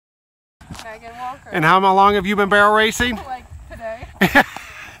Megan Walker. And how long have you been barrel racing? Like today.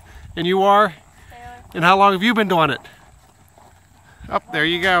 And you are? Taylor. And how long have you been doing it? Oh, there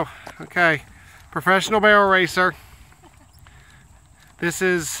you go. Okay. Professional barrel racer. This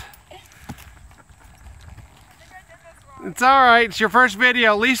is... It's all right. It's your first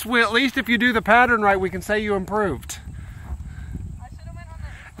video. At least if you do the pattern right, we can say you improved. I should have went on the...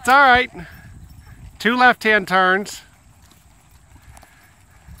 It's all right. 2 left-hand turns.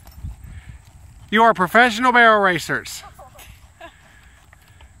 You are professional barrel racers.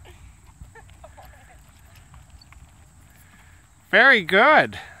 Very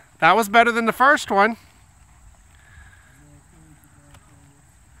good. That was better than the first one.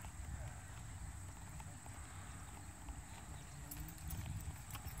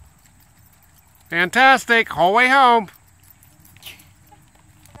 Fantastic. Whole way home. Then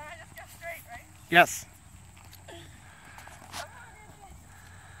I just go straight, right? Yes.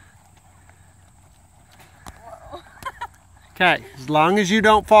 Okay. As long as you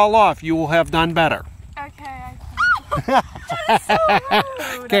don't fall off, you will have done better. Okay, I can't. That's so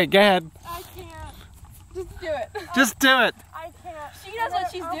rude. Okay, go ahead. I can't. Just do it. Just do it. I can't. She knows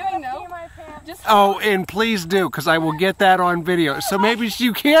what she's doing, though. Just Oh, and please do, because I will get that on video. So maybe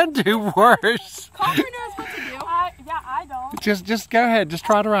you can do worse. Connor knows what to do. Yeah, I don't. Just go ahead. Just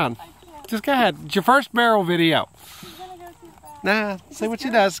trot around. I can't. Just go ahead. It's your first barrel video. She's gonna go too fast. Nah, see what she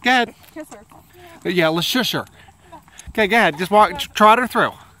does. Go ahead. Kiss her. Yeah, let's shush her. Okay, go ahead. Just walk, trot her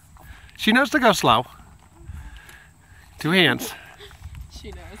through. She knows to go slow. 2 hands. She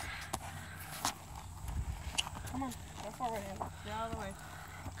knows. Come on, go forward, Anna. Get out of the way.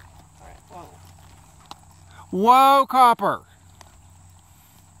 Alright, whoa. Whoa, Copper.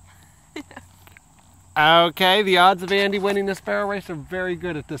 Okay, the odds of Andy winning this barrel race are very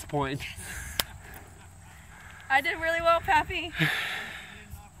good at this point. I did really well, Pappy.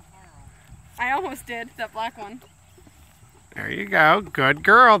 I almost did, that black one. There you go. Good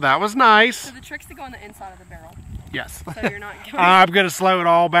girl. That was nice. So the trick's to go on the inside of the barrel. Yes. So you're not going... I'm going to slow it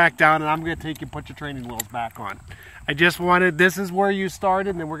all back down, and I'm going to take you and put your training wheels back on. I just wanted, this is where you started,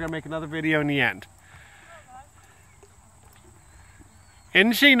 and then we're going to make another video in the end.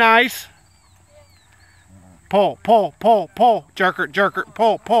 Isn't she nice? Pull, pull, pull, pull. Jerk her,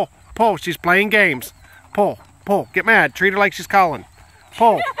 pull, pull, pull. She's playing games. Pull, pull. Get mad. Treat her like she's calling.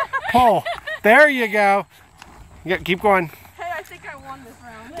 Pull, pull. There you go. Yeah, keep going. Hey, I think I won this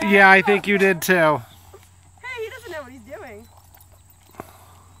round. Yeah, I think you did too. Hey, he doesn't know what he's doing.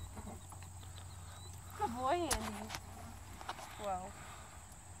 Good boy, Andy. Whoa.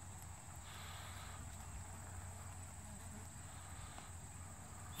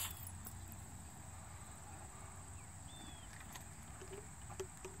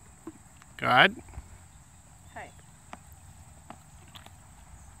 Good. Hey.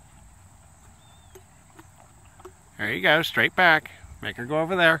 There you go, straight back. Make her go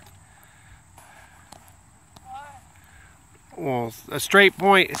over there. Well, a straight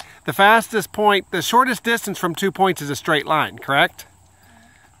point, the fastest point, the shortest distance from 2 points is a straight line, correct?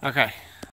 Okay.